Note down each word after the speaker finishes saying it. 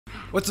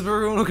What's up,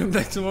 everyone? Welcome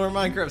back to more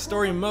Minecraft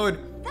Story Mode.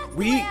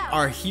 We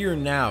are here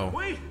now.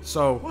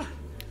 So,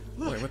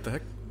 wait, what the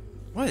heck?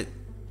 What?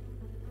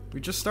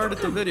 We just started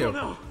the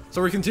video.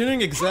 So we're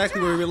continuing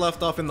exactly where we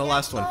left off in the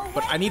last one.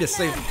 But I need to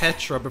save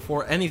Petra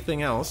before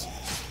anything else.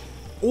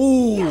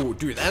 Ooh,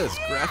 dude, that is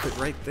graphic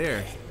right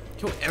there.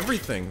 Kill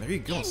everything. There you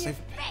go. Save.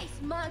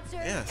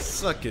 Yeah,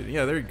 suck it.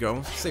 Yeah, there you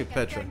go. Save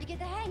Petra.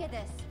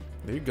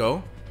 There you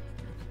go.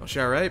 Oh, she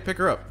alright? Pick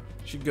her up.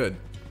 She good.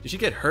 Did she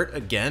get hurt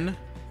again?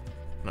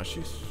 No,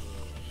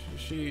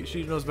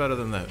 she knows better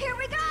than that. Here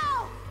we go!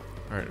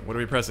 Alright, what are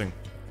we pressing?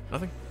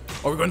 Nothing?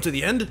 Oh, we're going to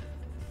the end?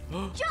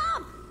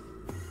 Jump!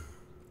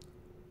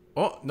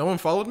 Oh, no one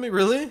followed me?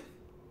 Really?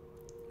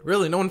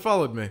 Really, no one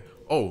followed me.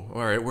 Oh,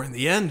 alright, we're in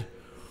the end.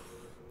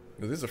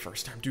 Yo, this is the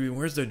first time, dude.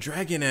 Where's the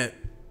dragon at?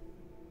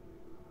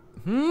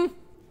 Oh,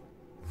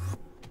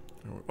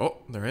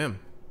 there I am.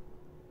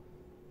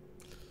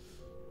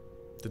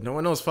 Did no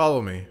one else follow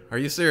me? Are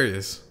you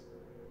serious?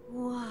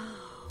 Wow.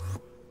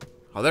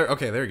 Oh, there.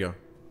 Okay, there you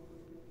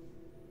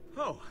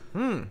go.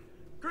 Oh.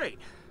 Great.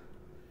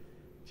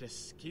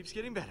 Just keeps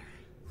getting better.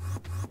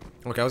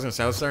 Okay, I was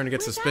starting to get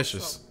Where's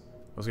suspicious. Axel?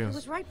 I was gonna. It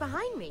was right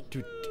behind me.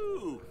 Dude,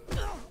 Ooh.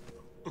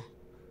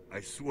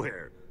 I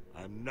swear,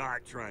 I'm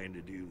not trying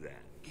to do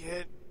that.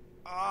 Get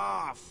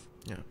off.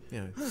 yeah.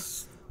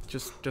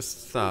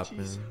 Just stop,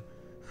 man.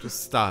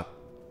 Just stop.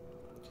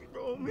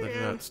 Oh Let it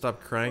man. out.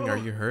 Stop crying. Are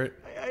you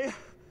hurt? I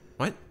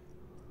What?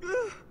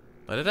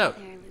 Let it out.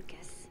 There,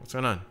 Lucas. What's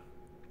going on?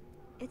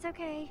 It's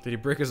okay. Did he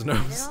break his Let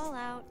it nose? all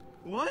out.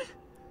 What?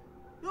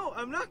 No,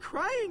 I'm not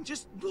crying.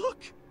 Just look.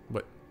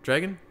 What?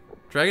 Dragon?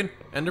 Dragon?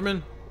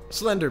 Enderman?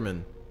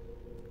 Slenderman.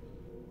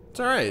 It's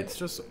alright. It's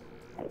just.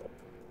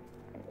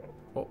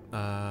 Oh,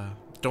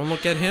 don't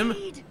look at him.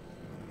 Hide.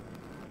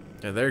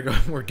 Yeah, there you go.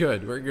 We're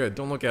good. We're good.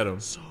 Don't look at him.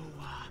 So,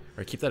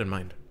 Alright, keep that in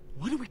mind.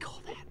 what do we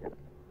call that?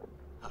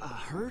 A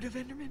herd of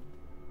Endermen?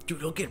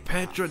 Dude, look at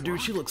Petra,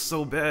 dude. She looks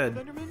so bad.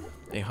 Endermen?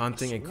 A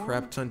hunting, a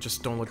crap ton.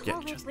 Just don't look Call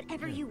at. it Just,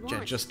 whatever you yeah,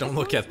 want. just don't As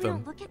look long at as we them.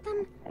 don't look at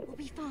them, we'll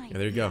be fine. Yeah,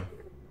 there you go.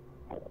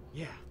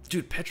 Yeah.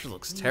 Dude, Petra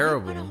looks I'm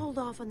terrible. gonna hold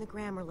off on the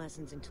grammar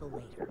lessons until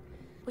later.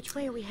 Which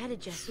way are we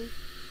headed, Jesse?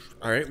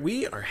 Alright,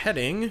 we are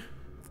heading.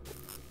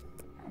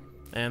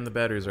 And the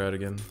batteries are out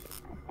again.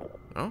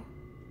 Oh?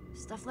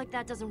 Stuff like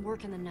that doesn't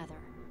work in the Nether.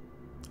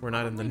 We're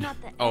not in the. Probably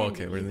not the Oh, end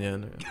okay, we're in the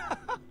end.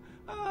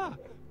 Ah,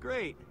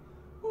 great.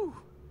 Whew.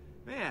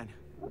 Man.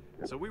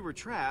 So we were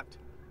trapped,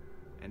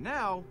 and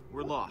now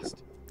we're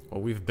lost.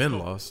 Well, we've been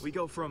lost. We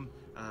go from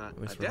a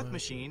least we're death alive.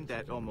 machine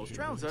that almost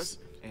drowns us,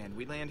 and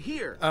we land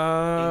here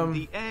Um, in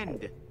the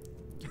end.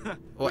 well,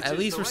 Which at is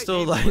least the we're right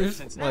still name for it, alive,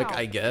 since like, now,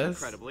 I guess.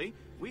 Incredibly,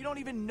 we don't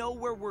even know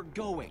where we're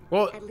going.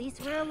 Well, At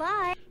least we're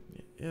alive.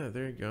 yeah,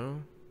 there you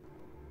go.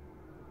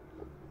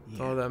 That's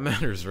Yeah. all that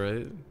matters,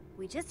 right?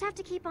 We just have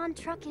to keep on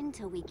trucking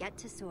till we get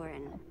to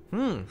Soren.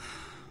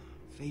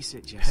 Face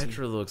it, Jesse.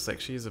 Petra looks like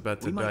she's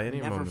about to we die might any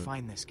never moment.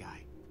 find this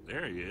guy.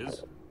 There he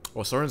is.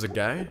 Well, Soren's a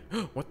guy?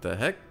 What the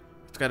heck?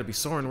 It's gotta be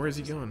Soren. Where's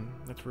he going?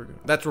 That's where we're going.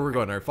 That's where we're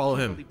going. Alright, follow I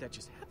can't him. believe that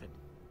just happened.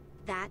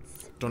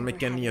 That's. Don't where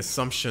make we're any headed.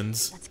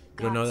 assumptions. That's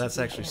You don't know got to that's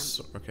be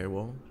actually. him. Okay,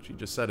 well, she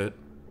just said it.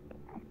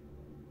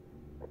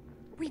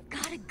 We've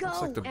gotta go.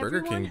 Looks like the Burger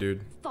Everyone, King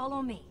dude.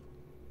 Follow me.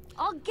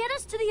 I'll get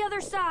us to the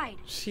other side.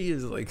 She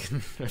is like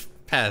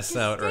passed Just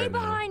out stay right now.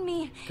 behind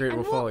me. Great,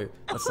 and we'll follow you.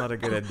 That's not a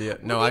good idea.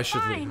 No, We'll be I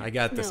should leave. fine. I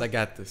got this. No. I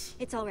got this.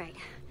 It's all right.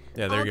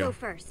 Yeah, there I'll you go. go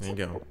first. There you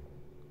go.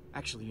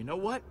 Actually, you know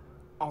what?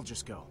 I'll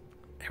just go.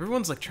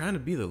 Everyone's like trying to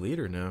be the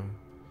leader now.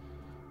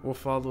 We'll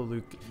follow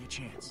Luke. Give you a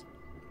chance.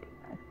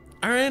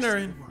 Alright,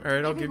 alright.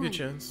 Alright, I'll give you a Everyone,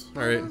 chance.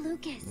 Follow Alright.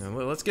 Lucas. Now,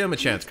 let's give him a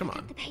chance. Come Pick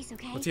up on. the pace,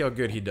 okay? Let's see how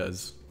good he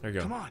does. There you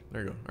go. Come on.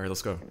 There you go. Alright,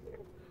 let's go.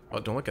 Oh,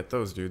 don't look at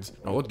those dudes.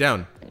 No, look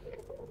down.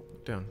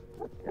 Look down.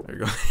 There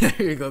you go.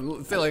 There you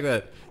go. Say it like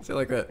that. Say it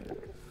like that.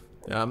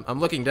 Yeah, I'm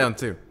looking down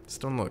too.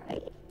 Just don't look.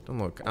 Don't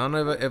look. I don't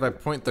know if I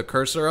point the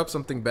cursor up,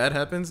 something bad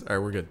happens.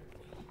 Alright, we're good.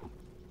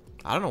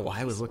 I don't know why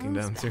I was looking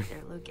down Who's too. back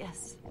there,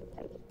 Lucas?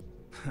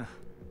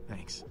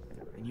 Thanks.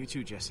 And you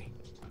too, Jesse.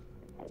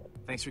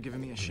 Thanks for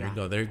giving me a There you shot.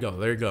 go. There you go.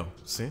 There you go.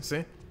 See?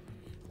 See?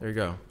 There you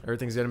go.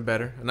 Everything's getting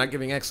better. I'm not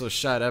giving Axel a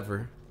shot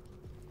ever.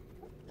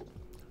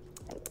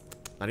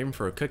 Not even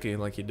for a cookie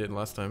like he did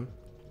last time.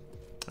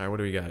 Alright, what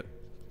do we got?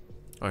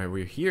 Alright,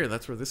 we're here.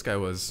 That's where this guy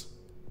was.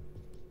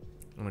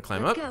 I'm gonna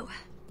climb Let's up. go.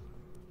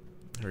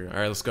 Here we go.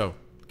 Alright, let's go.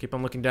 Keep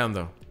on looking down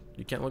though.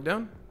 You can't look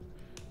down?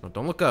 No,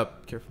 don't look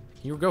up. Careful.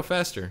 You go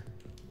faster.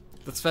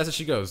 That's as fast as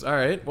she goes.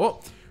 Alright,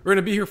 well, we're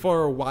gonna be here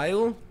for a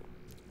while.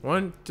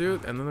 1,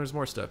 2, and then there's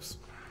more steps.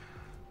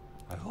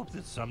 I hope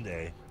that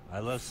someday I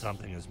love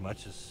something as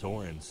much as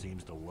Soren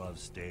seems to love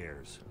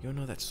stairs. You don't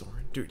know that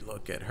Soren? Dude,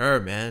 look at her,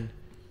 man.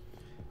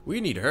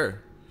 We need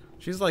her.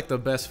 She's like the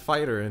best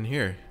fighter in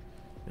here.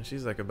 And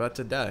she's like about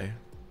to die.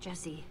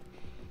 Jesse,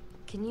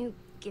 can you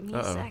give me Uh-oh.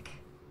 a sec?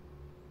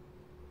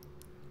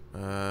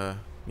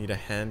 Need a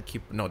hand?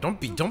 No, don't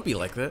be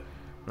like that.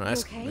 No,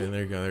 ask. okay? Yeah,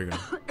 there you go, there you go.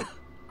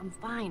 I'm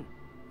fine.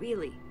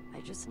 Really.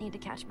 I just need to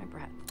catch my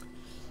breath.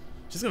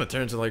 She's gonna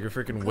turn into like a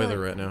freaking Good, wither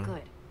right I'm now.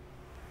 Good.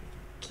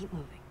 Keep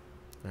moving.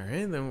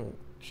 Alright, then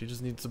she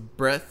just needs a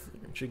breath.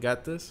 She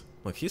got this.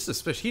 Look, he's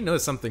suspicious. He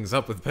knows something's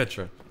up with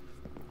Petra.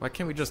 Why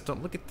can't we just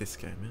don't look at this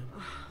guy, man?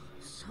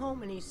 So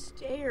many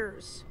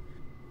stairs.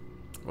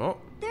 Oh.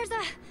 There's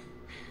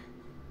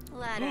a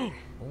ladder.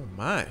 Oh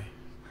my.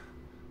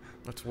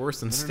 That's worse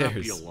than Better not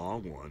be stairs. a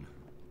long one.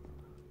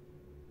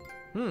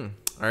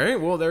 Alright,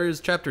 well there is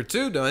chapter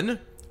 2 done.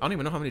 I don't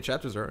even know how many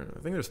chapters there are. I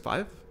think there's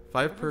 5.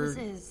 5 per this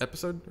is.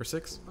 episode, or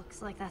 6.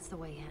 Looks like that's the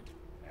way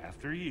in.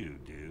 After you,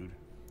 dude.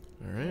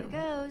 Alright.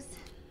 Here goes.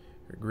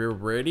 We're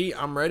ready.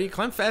 I'm ready.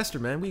 Climb faster,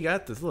 man. We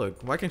got this.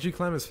 Look, why can't you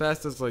climb as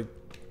fast as like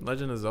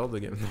Legend of Zelda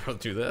game? No,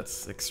 dude,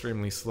 that's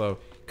extremely slow.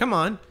 Come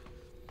on.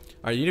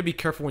 Alright, you need to be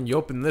careful when you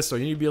open this, so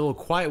you need to be a little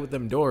quiet with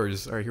them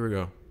doors. Alright, here we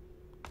go.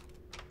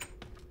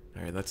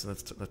 Alright,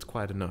 that's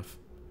quiet enough.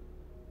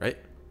 Right?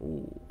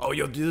 Ooh. Oh,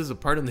 yo, dude, this is a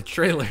part in the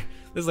trailer.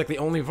 This is like the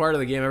only part of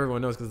the game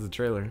everyone knows because of the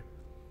trailer.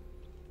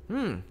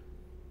 Are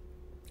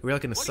we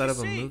like in a What do set you of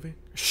a see? movie?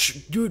 Shh,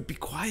 dude, be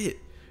quiet.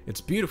 It's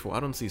beautiful.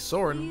 I don't see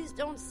Soren. Please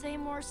don't say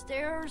more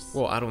stairs.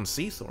 Well, I don't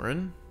see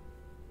Soren.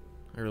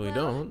 I really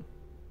Well, don't.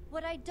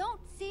 What I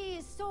don't see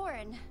is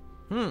Soren.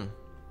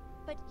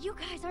 But you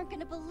guys aren't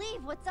gonna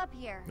believe what's up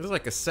here. This is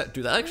like a set.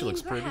 Dude, that actually Green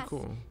looks pretty grass,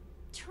 cool.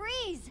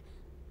 Trees,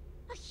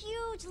 a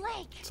huge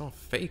lake. It's all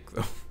fake,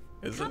 though.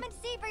 Is it? Come and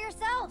see for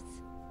yourselves.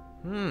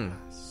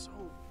 So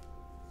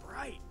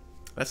bright.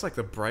 That's like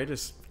the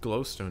brightest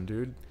glowstone,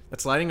 dude.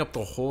 That's lighting up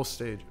the whole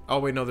stage. Oh,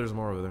 wait, no, there's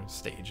more over there.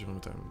 Stage, one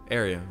time.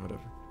 Area,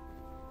 whatever.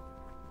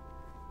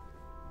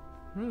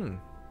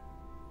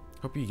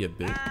 Hope you get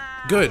big.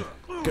 Good.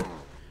 Good.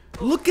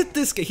 Look at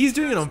this guy. He's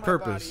doing it on My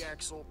purpose. body,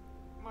 Axel.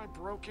 My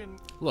broken.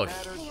 Look,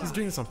 battered he's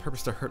doing this on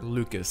purpose to hurt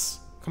Lucas.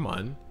 Come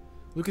on.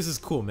 Lucas is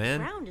cool, man.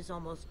 Ground is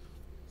almost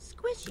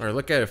squishy. Alright,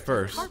 look at it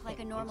first. Park like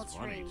a normal It's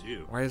funny, tree.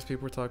 too. Why is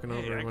people talking Hey,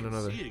 over I one can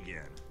another? see it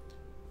again.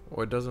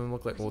 Well, it doesn't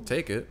look like we'll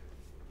take it.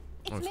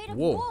 It's Oh, it's made of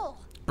wool. wool.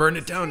 Burn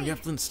it This down, tree, you have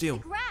flint steel.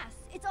 The grass,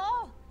 it's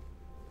all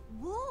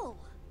wool.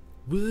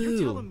 You're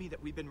telling Woo. me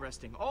that we've been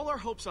resting all our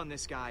hopes on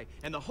this guy,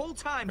 and the whole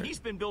time he's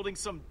been building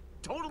some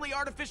totally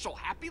artificial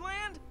happy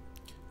land?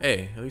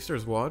 Hey, at least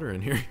there's water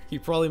in here. He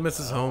probably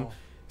misses home.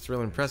 It's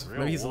really impressive. real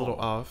Maybe he's a little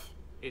wool. off.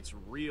 It's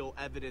real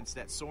evidence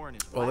that Soren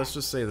is Well, let's black.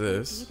 just say Maybe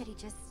this. that he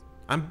just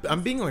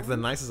I'm being like the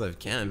nicest I You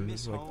can.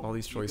 miss Like home, all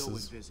these you go and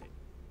choices. visit.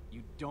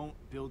 You don't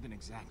build an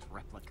exact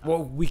replica.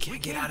 Well, we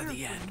can't get came out of the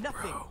here for end,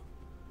 nothing. bro. Are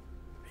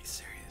you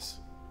serious?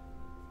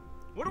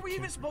 What are we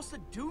even supposed to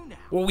do now?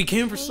 Well, we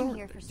came for came Soren.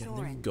 here for Yeah, there you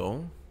Soren.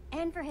 go.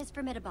 and for his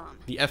formidabomb.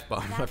 The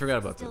F-bomb. I That's forgot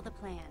about still that. the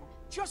plan.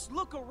 Just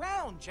look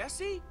around,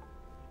 Jesse.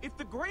 If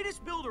the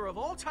greatest builder of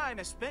all time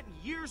has spent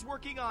years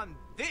working on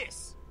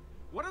this,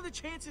 what are the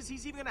chances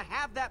he's even gonna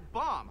have that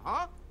bomb,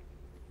 huh?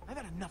 I've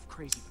had enough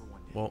crazy for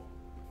one day. Well,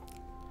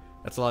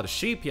 that's a lot of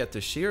sheep you have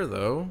to shear,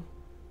 though.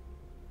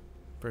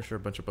 Pretty sure a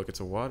bunch of buckets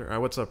of water.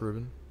 Alright, what's up,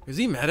 Ruben? Is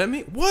he mad at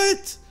me?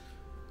 What?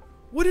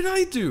 What did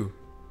I do?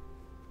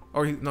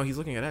 Oh, no, he's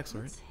looking at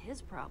Axel, right? What's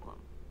his problem?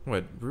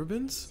 What,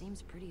 Ruben's?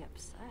 Seems pretty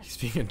upset. He's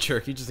being a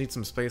jerk. He just needs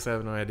some space. I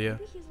have no idea.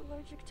 Maybe he's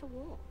allergic to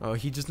wool. Oh,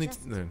 he just needs...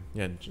 Just No,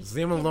 yeah, just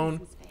leave him give him alone.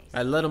 some space.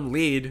 I let him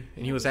lead,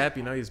 and he was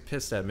happy. Now he's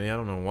pissed at me. I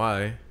don't know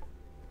why.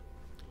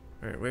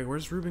 Alright, wait,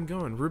 where's Ruben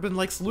going? Ruben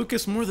likes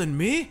Lucas more than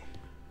me?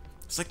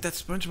 It's like that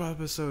SpongeBob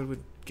episode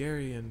with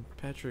Gary and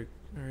Patrick.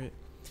 Alright.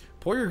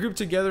 Pull your group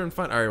together and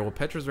find... Alright, well,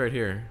 Petra's right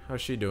here.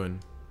 How's she doing?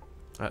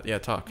 Yeah,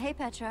 talk. Hey,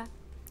 Petra.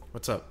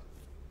 What's up?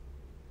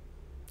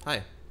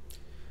 Hi.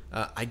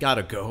 I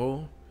gotta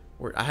go.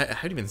 I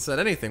haven't even said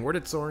anything. Where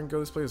did Soren go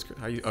this place?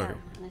 How you... So, Okay.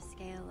 on a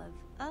scale of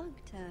ugh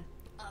to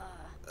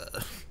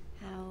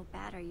how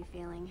bad are you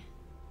feeling?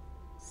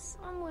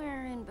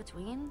 Somewhere in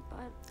between,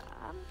 but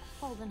I'm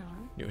holding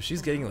on. Yo,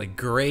 she's getting like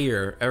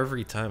grayer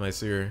every time I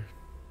see her.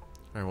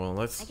 Alright, well,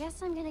 let's... I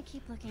guess I'm gonna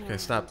keep looking Okay, around.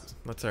 stop.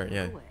 That's alright,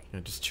 yeah. No way. Yeah.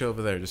 Just chill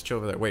over there. Just chill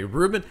over there. Wait,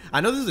 Ruben? I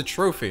know this is a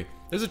trophy.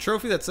 There's a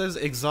trophy that says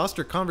exhaust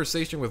your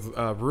conversation with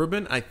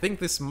Ruben. I think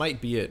this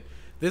might be it.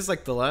 This is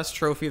like the last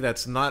trophy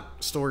that's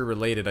not story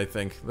related, I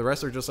think. The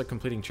rest are just like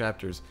completing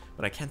chapters.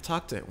 But I can't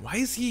talk to him. Why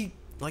is he...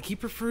 Like, he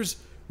prefers...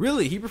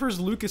 Really? He prefers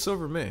Lucas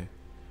over me. Hey,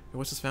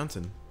 what's this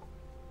fountain?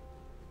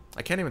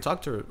 I can't even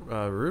talk to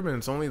Ruben.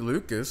 It's only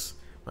Lucas.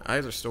 My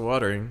eyes are still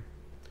watering.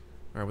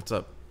 Alright, what's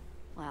up?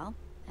 Well,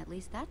 at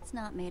least that's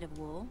not made of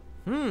wool.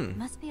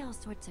 Must be all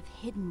sorts of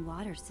hidden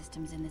water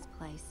systems in this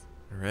place.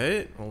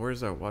 Alright, well,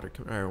 where's that water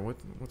coming? Alright,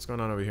 what's going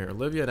on over here?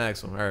 Olivia and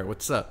Axel. Alright,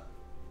 what's up?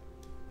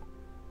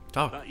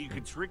 Talk. Thought you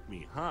could trick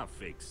me, huh,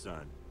 fake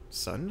son?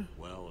 Son?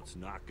 Well, it's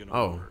not gonna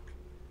Oh. work.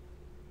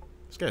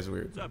 This guy's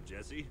weird. What's up,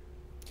 Jesse?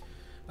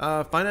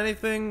 Find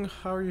anything?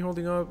 How are you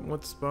holding up?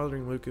 What's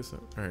bothering Lucas?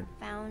 Alright.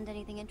 Found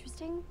anything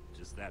interesting?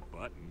 Just that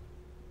button.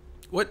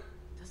 What?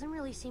 Doesn't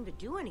really seem to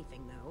do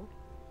anything, though.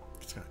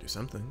 It's gotta do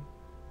something.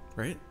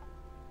 Right?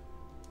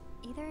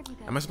 Either of you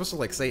guys. Am I supposed to,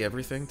 like, say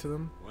everything to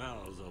them?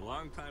 Well, as a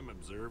longtime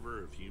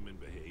observer of human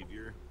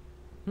behavior,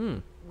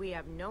 We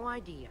have no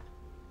idea.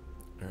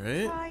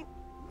 Alright. Try,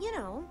 you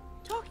know,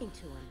 talking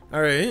to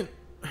him.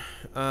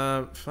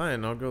 Alright.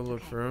 Fine, I'll go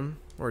look for him.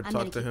 Or I'm talk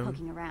gonna to keep him.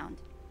 poking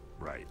around.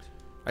 right.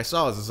 I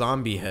saw a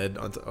zombie head.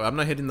 I'm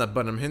not hitting that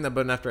button. I'm hitting that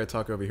button after I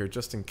talk over here,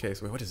 just in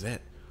case. Wait, what is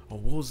that? A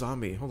wool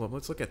zombie. Hold on,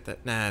 let's look at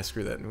that. Nah,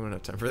 screw that. We don't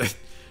have time for that.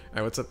 All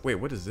right, what's up? Wait,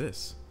 what is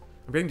this?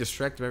 I'm getting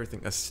distracted by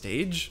everything. A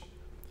stage?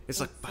 It's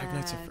like Five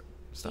Nights at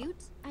Stop. Cute,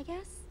 I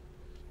guess.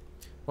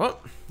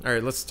 Well, all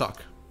right, let's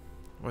talk.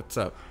 What's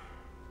up?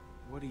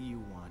 What do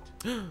you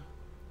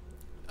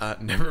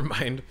want? Never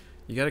mind.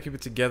 You gotta keep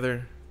it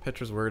together.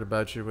 Petra's worried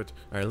about you, but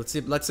all right. Let's see.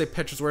 Let's say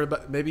Petra's worried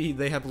about. Maybe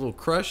they have a little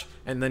crush,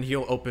 and then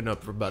he'll open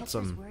up about Petra's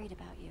some. worried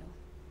about you.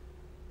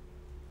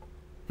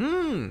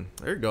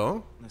 There you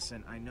go.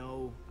 Listen, I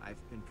know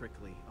I've been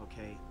prickly,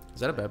 okay?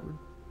 Is that a bad word?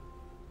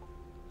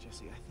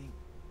 Jesse, I think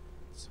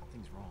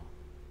something's wrong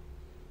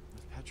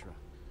with Petra.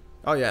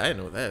 Oh yeah, I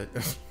know that.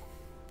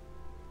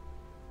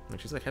 Like,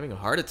 she's like having a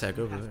heart attack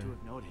You over have there. to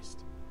have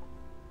noticed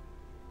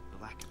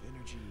the lack of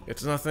energy.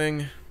 It's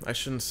nothing. I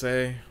shouldn't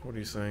say. What are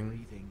you saying?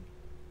 Breathing.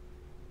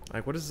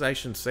 Like, what does I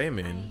shouldn't say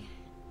mean?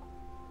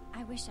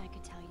 I wish I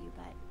could tell you,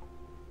 but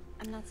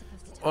I'm not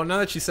supposed to tell Oh, you. now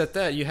that you said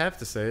that, you have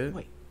to say it.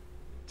 Wait,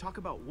 talk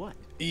about what?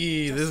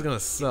 Eee, this is gonna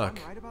suck.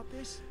 If I'm right about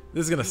this?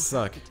 This is gonna You have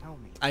suck. to tell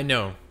me. I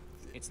know.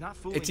 It's not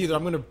fooling It's either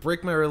I'm gonna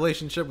break my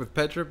relationship with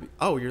Petra.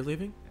 Oh, you're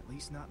leaving? At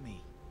least not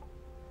me.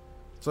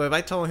 So if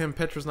I tell him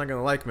Petra's not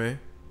gonna like me,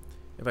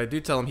 if I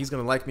do tell him he's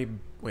gonna like me,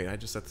 wait, I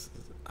just said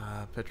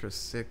Petra's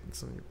sick.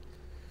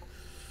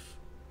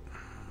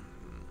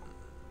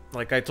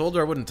 Like I told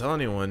her I wouldn't tell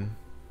anyone.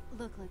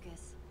 Look,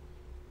 Lucas.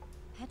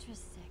 Petra's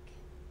sick.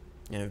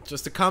 Yeah, it's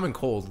just a common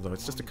cold though.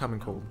 It's just a common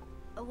cold.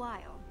 A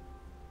while.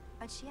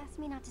 But she asked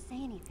me not to say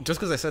anything. Just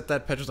because I said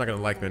that, Petra's not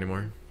gonna like me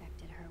anymore.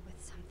 Infected her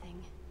with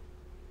something.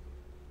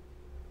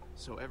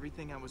 So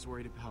everything I was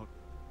worried about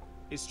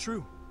is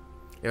true.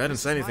 If I didn't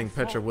This say is my anything,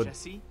 Petra fault, would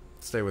Jesse.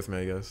 stay with me,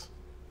 I guess.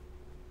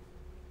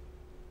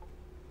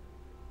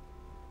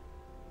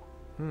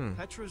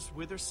 Petra's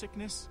with her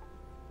sickness.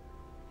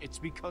 It's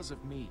because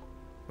of me.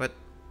 But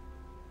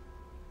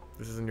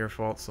this isn't your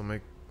fault, so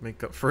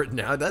make up for it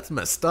now. That's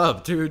messed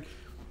up, dude.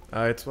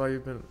 It's why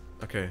you've been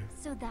okay.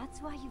 So that's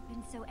why you've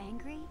been so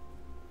angry?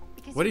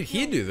 Because What you did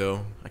he feel do though?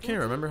 I can't guilty?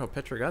 remember how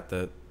Petra got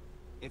that.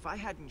 If I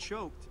hadn't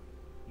choked,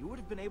 you would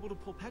have been able to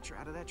pull Petra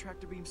out of that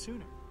tractor beam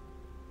sooner.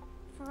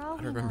 For all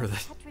I we remember know,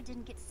 that. Petra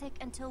didn't get sick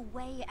until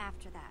way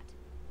after that.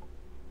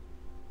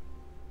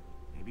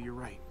 Maybe you're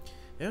right.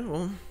 Yeah,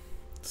 well,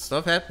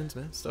 stuff happens,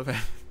 man. Stuff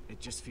happens. It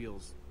just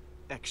feels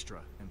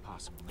extra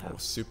impossible now. Oh,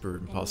 super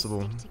Then we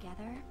impossible. stick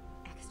together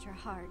extra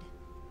hard.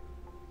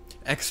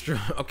 Extra.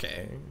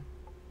 Okay.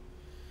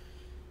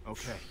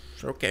 Okay.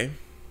 Okay.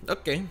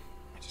 Okay.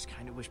 I just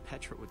kind of wish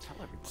Petra would tell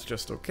everybody. It's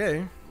just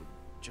okay.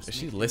 Just Is make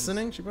she things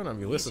listening? She better not be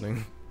easier.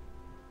 listening.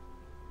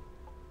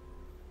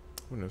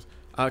 Who knows?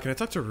 Can I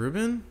talk to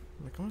Ruben?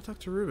 Like, I want to talk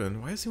to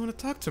Ruben. Why does he want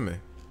to talk to me?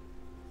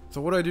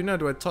 So what do I do now?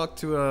 Do I talk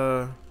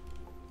to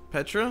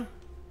Petra?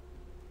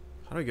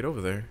 How do I get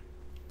over there?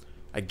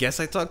 I guess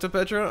I talk to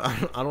Petra.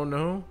 I don't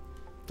know.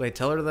 Do I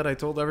tell her that I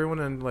told everyone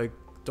and like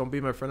don't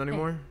be my friend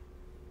anymore?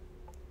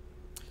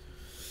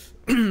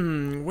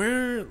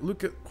 Where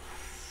Luca?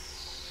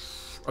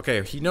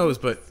 Okay, he knows,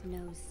 but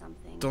Knows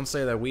something. don't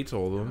say that we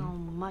told How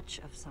him. much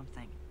of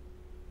something?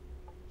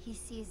 He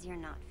sees you're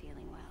not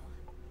feeling well.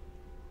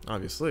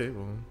 Obviously.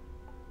 Well,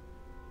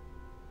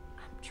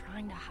 I'm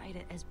trying to hide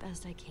it as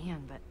best I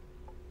can, but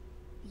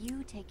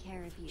You take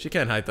care of you. she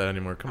can't hide that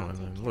anymore. Come I'll on,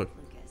 take man. care Look, of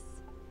Lucas.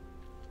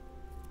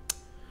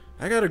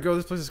 I gotta go.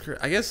 This place is crazy.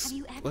 I guess Have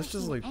you ever let's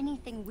just seen like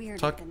anything weirder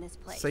talk, than this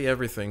place? say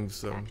everything.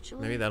 So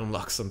Actually, maybe that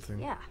unlocks something.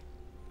 yeah.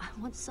 I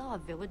once saw a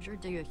villager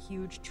dig a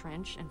huge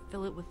trench and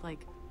fill it with like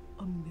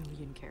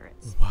 1,000,000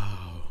 carrots.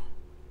 Wow.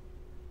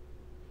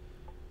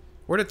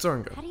 Where did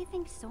Soren go? How do you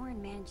think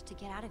Soren managed to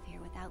get out of here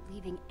without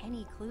leaving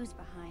any clues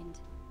behind?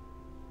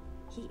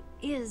 He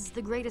is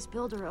the greatest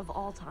builder of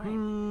all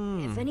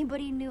time. If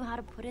anybody knew how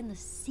to put in the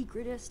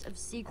secretest of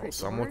secret Oh,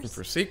 so I'm looking doors,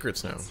 for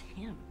secrets now. it's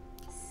him.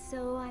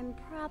 So I'm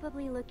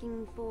probably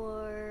looking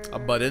for... A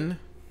button.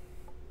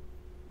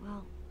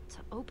 Well, to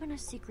open a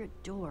secret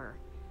door,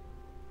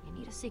 you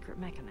need a secret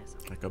mechanism.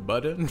 Like a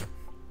button.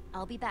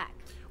 I'll be back.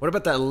 What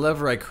about that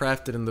lever I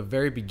crafted in the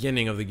very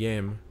beginning of the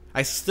game?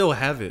 I still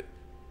have it.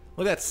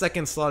 Look at that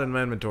second slot in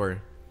my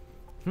inventory.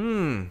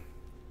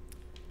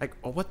 Like,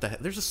 oh, what the heck?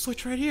 There's a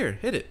switch right here.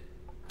 Hit it.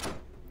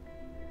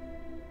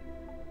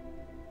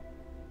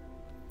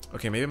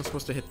 Okay, maybe I'm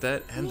supposed to hit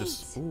that and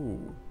this.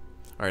 Ooh.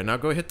 Alright, now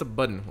go hit the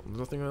button.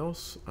 Nothing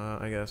else?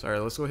 I guess.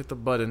 Alright, let's go hit the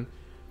button.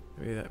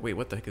 Maybe that. Wait,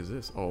 what the heck is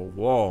this? Oh,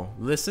 wall.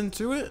 Listen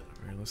to it?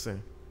 Alright, let's see. It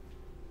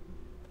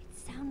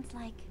sounds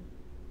like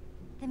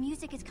the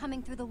music is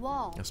coming through the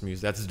wall. That's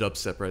music. That's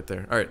dubstep right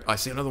there. Alright, I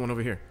see another one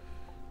over here.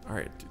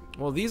 Alright.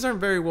 Well, these aren't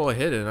very well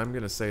hidden. I'm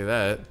gonna say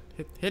that.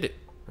 Hit it.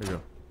 There you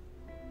go.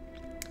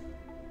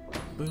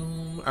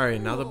 Boom.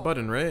 Alright, now the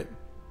button, right?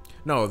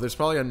 No, there's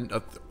probably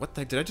what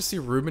the heck? Did I just see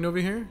Ruben over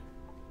here?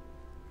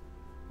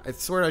 I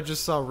swear I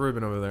just saw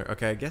Ruben over there.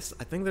 Okay, I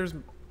think there's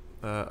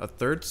a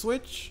third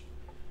switch.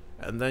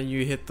 And then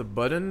you hit the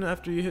button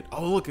after you hit...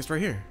 Oh, look, it's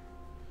right here.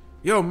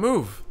 Yo,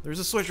 move. There's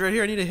a switch right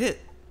here I need to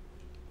hit.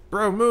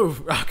 Bro,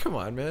 move. Oh, come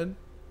on, man.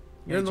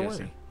 You're in the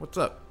Jesse. way. What's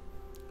up?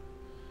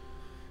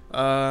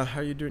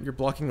 How you doing? You're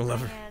blocking the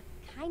lever.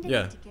 Kinda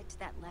Yeah. need to get to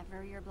that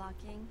lever you're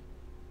blocking.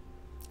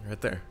 Right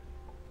there.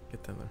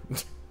 Get down there.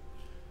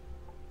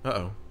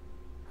 Uh-oh.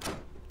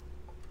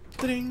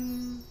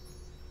 Ding.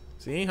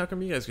 See? How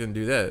come you guys couldn't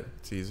do that?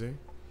 It's easy.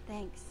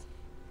 Thanks.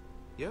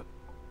 Yep.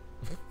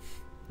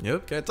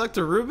 Yep. Can I talk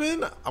to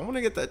Ruben? I want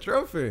to get that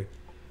trophy.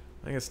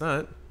 I guess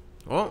not.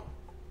 Well,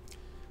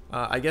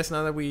 I guess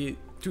now that we...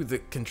 Dude, the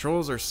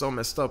controls are so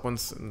messed up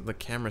once the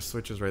camera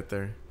switches right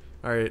there.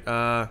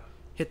 Alright,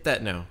 hit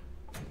that now.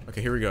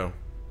 Okay, here we go.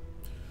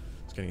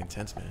 It's getting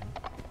intense, man.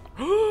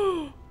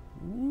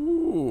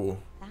 Ooh.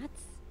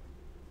 That's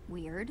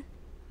weird.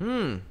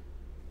 Hey,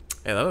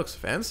 that looks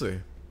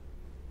fancy.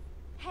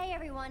 Hey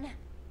everyone.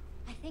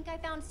 I think I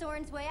found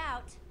Soren's way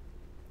out.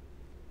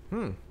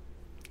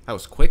 That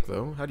was quick,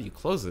 though. How do you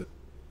close it?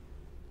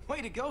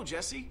 Way to go,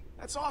 Jesse.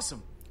 That's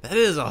awesome. That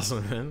is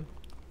awesome, man.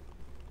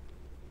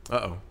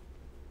 Uh-oh.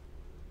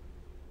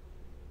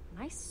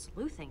 Nice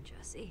sleuthing,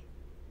 Jesse.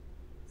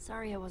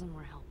 Sorry I wasn't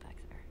more help back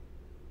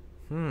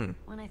there.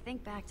 When I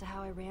think back to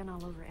how I ran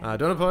all over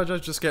Don't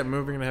apologize. Just get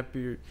moving and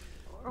happy.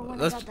 or when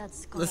I Let's got that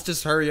skull. let's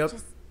just hurry up.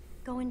 Just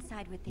go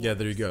inside with the Yeah,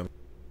 there you others. go.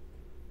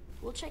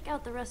 We'll check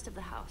out the rest of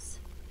the house.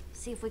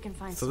 See if we can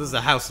find So this is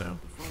Soren a house now.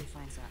 before he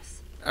finds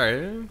us. All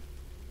right.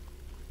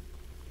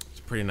 It's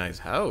a pretty nice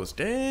house.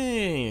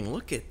 Dang,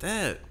 look at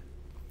that.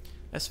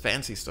 That's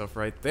fancy stuff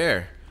right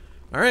there.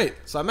 All right,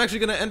 so I'm actually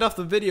gonna end off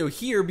the video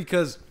here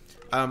because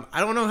I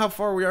don't know how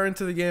far we are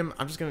into the game.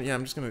 I'm just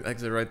gonna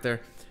exit right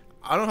there.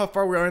 I don't know how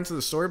far we are into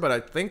the story, but I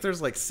think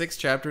there's like 6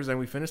 chapters and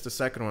we finished the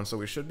second one, so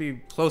we should be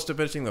close to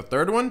finishing the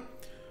third one.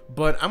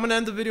 But I'm gonna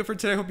end the video for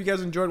today. I hope you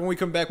guys enjoyed. When we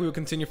come back, we will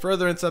continue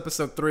further into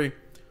episode 3.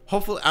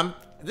 Hopefully,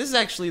 this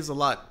actually is a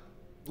lot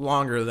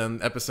longer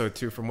than episode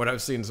 2 from what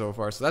I've seen so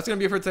far. So that's gonna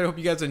be it for today. I hope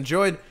you guys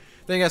enjoyed.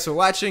 Thank you guys for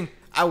watching.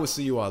 I will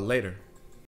see you all later.